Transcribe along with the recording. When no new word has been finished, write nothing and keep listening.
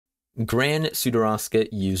Grand Sudaraska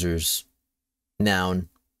users. Noun.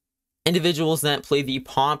 Individuals that play the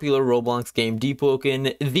popular Roblox game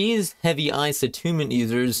Deepwoken. These heavy eyes attunement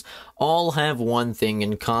users all have one thing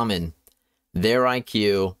in common. Their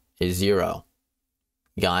IQ is 0.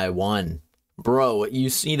 Guy 1. Bro, you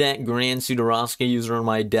see that Grand Sudaraska user on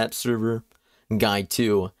my depth server? Guy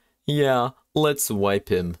 2. Yeah, let's wipe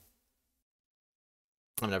him.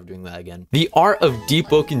 I'm never doing that again. The art of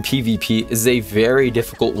Deepwoken PvP is a very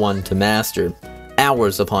difficult one to master.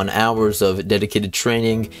 Hours upon hours of dedicated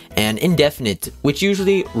training and indefinite, which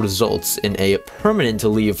usually results in a permanent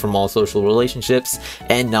leave from all social relationships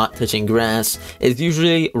and not touching grass, is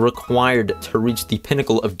usually required to reach the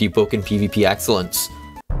pinnacle of Deepwoken PvP excellence.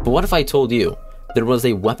 But what if I told you there was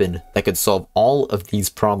a weapon that could solve all of these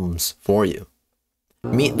problems for you?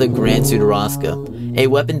 Meet the Grand Sudaraska, a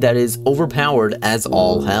weapon that is overpowered as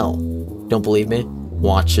all hell. Don't believe me?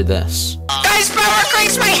 Watch this. Guys, power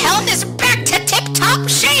cranks, my health is back to tip-top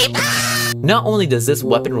shape! Not only does this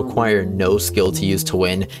weapon require no skill to use to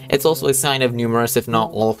win, it's also a sign of numerous, if not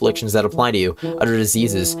all, afflictions that apply to you, other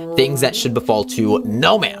diseases, things that should befall to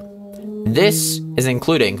no man. This is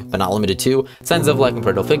including, but not limited to, signs of lacking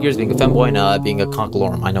parental figures, being a femboy, and being a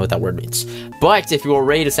concholorum. I know what that word means. But if you are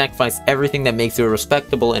ready to sacrifice everything that makes you a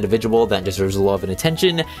respectable individual that deserves love and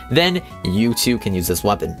attention, then you too can use this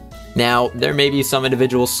weapon. Now, there may be some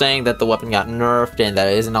individuals saying that the weapon got nerfed and that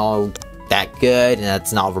it isn't all that good and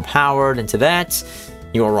that's not overpowered, and to that,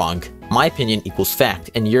 you are wrong. My opinion equals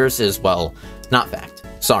fact, and yours is, well, not fact.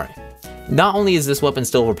 Sorry. Not only is this weapon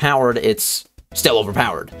still overpowered, it's still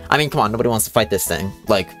overpowered. I mean, come on, nobody wants to fight this thing.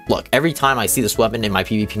 Like, look, every time I see this weapon in my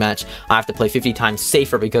PvP match, I have to play 50 times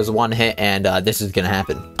safer because of one hit, and this is gonna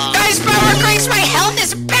happen. Guys, power cranks, my health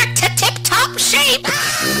is back to tip-top shape!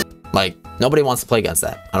 Like, nobody wants to play against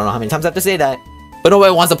that. I don't know how many times I have to say that, but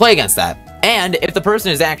nobody wants to play against that. And if the person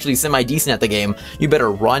is actually semi-decent at the game, you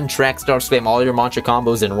better run, track, star, spam all your mantra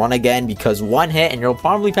combos, and run again, because one hit and you'll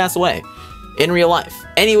probably pass away. In real life.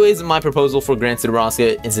 Anyways, my proposal for Grand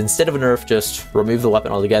Sudaraska is instead of a nerf, just remove the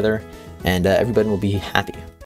weapon altogether, and everybody will be happy.